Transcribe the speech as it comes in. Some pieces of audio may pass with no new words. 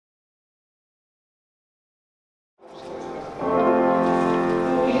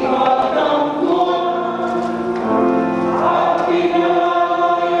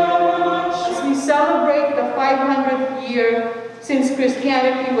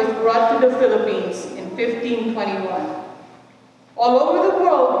Christianity was brought to the Philippines in 1521. All over the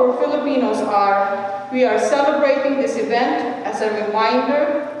world where Filipinos are, we are celebrating this event as a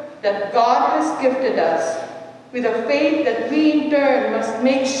reminder that God has gifted us with a faith that we in turn must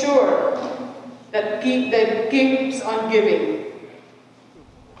make sure that keeps on giving.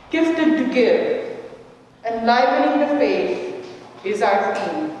 Gifted to give, enlivening the faith is our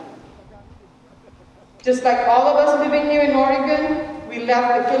theme. Just like all of us living here in Oregon, we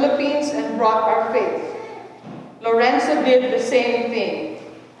left the Philippines and brought our faith. Lorenzo did the same thing,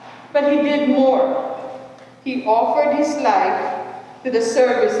 but he did more. He offered his life to the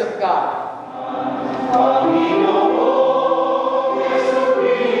service of God.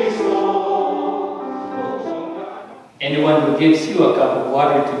 Anyone who gives you a cup of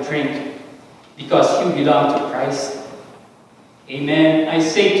water to drink because you belong to Christ, amen, I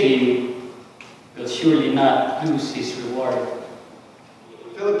say to you, will surely not lose his reward.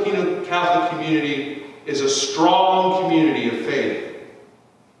 The Filipino Catholic community is a strong community of faith,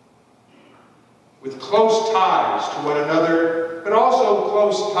 with close ties to one another, but also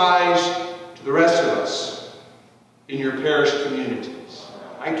close ties to the rest of us in your parish communities.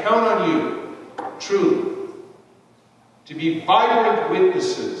 I count on you, truly, to be vibrant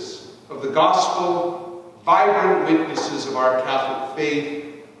witnesses of the gospel, vibrant witnesses of our Catholic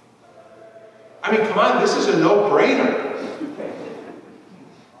faith. I mean, come on, this is a no-brainer.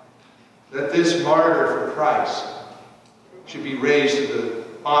 That this martyr for Christ should be raised to the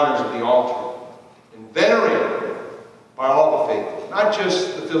honors of the altar and venerated by all the faithful, not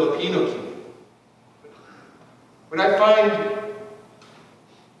just the Filipino community. What I find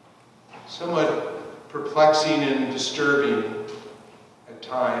somewhat perplexing and disturbing at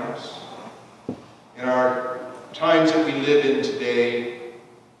times, in our times that we live in today,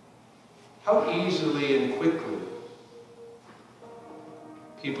 how easily and quickly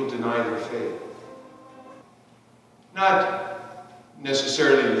people deny their faith. Not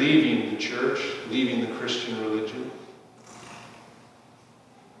necessarily leaving the church, leaving the Christian religion,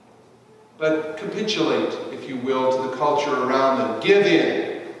 but capitulate, if you will, to the culture around them. Give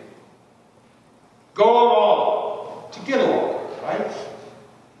in. Go along to get along, right?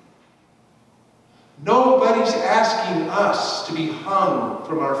 Nobody's asking us to be hung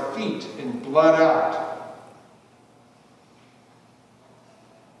from our feet and blood out.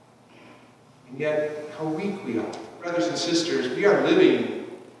 And yet, how weak we are. Brothers and sisters, we are living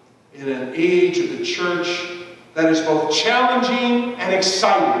in an age of the church that is both challenging and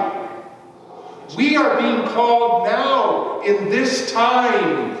exciting. We are being called now, in this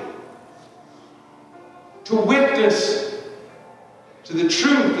time, to witness to the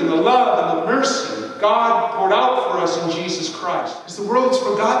truth and the love and the mercy God poured out for us in Jesus Christ. Because the world's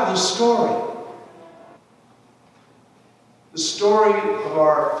forgotten the story. The story of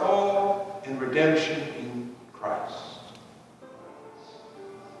our fall and redemption in Christ.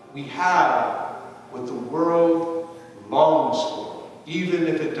 We have what the world longs for, even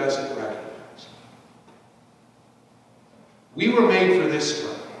if it doesn't recognize it. We were made for this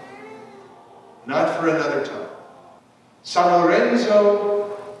time, not for another time. San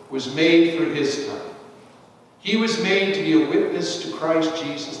Lorenzo was made for his time. He was made to be a witness to Christ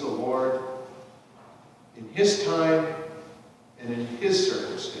Jesus the Lord in his time and in his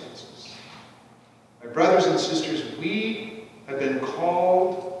circumstances. My brothers and sisters, we have been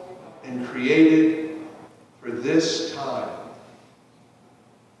called and created for this time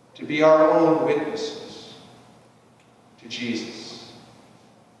to be our own witnesses to Jesus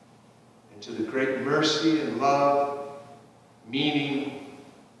and to the great mercy and love, meaning,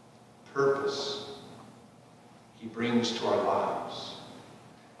 purpose he brings to our lives.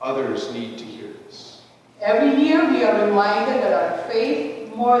 Others need to hear this. Every year we are reminded that our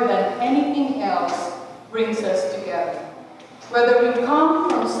faith, more than anything else, brings us together. Whether we come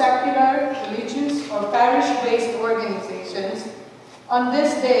from secular, religious, or parish-based organizations, on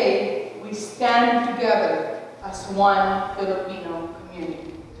this day we stand together as one Filipino community.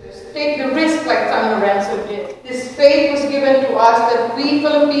 Take the risk like San Lorenzo did. This faith was given to us that we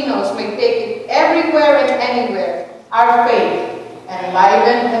Filipinos may take it everywhere and anywhere. Our faith,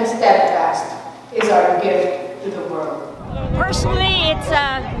 enlivened and steadfast, is our gift to the world. Personally, it's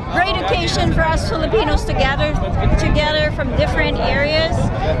a great occasion for us Filipinos to gather together from different areas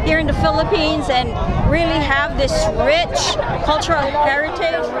here in the Philippines and really have this rich cultural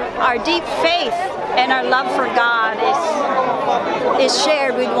heritage. Our deep faith and our love for God is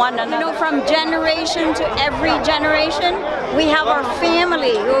shared with one another. You know, from generation to every generation, we have our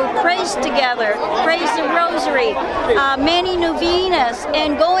family who prays together, prays the rosary, many novenas,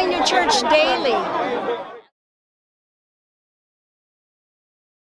 and going to church daily.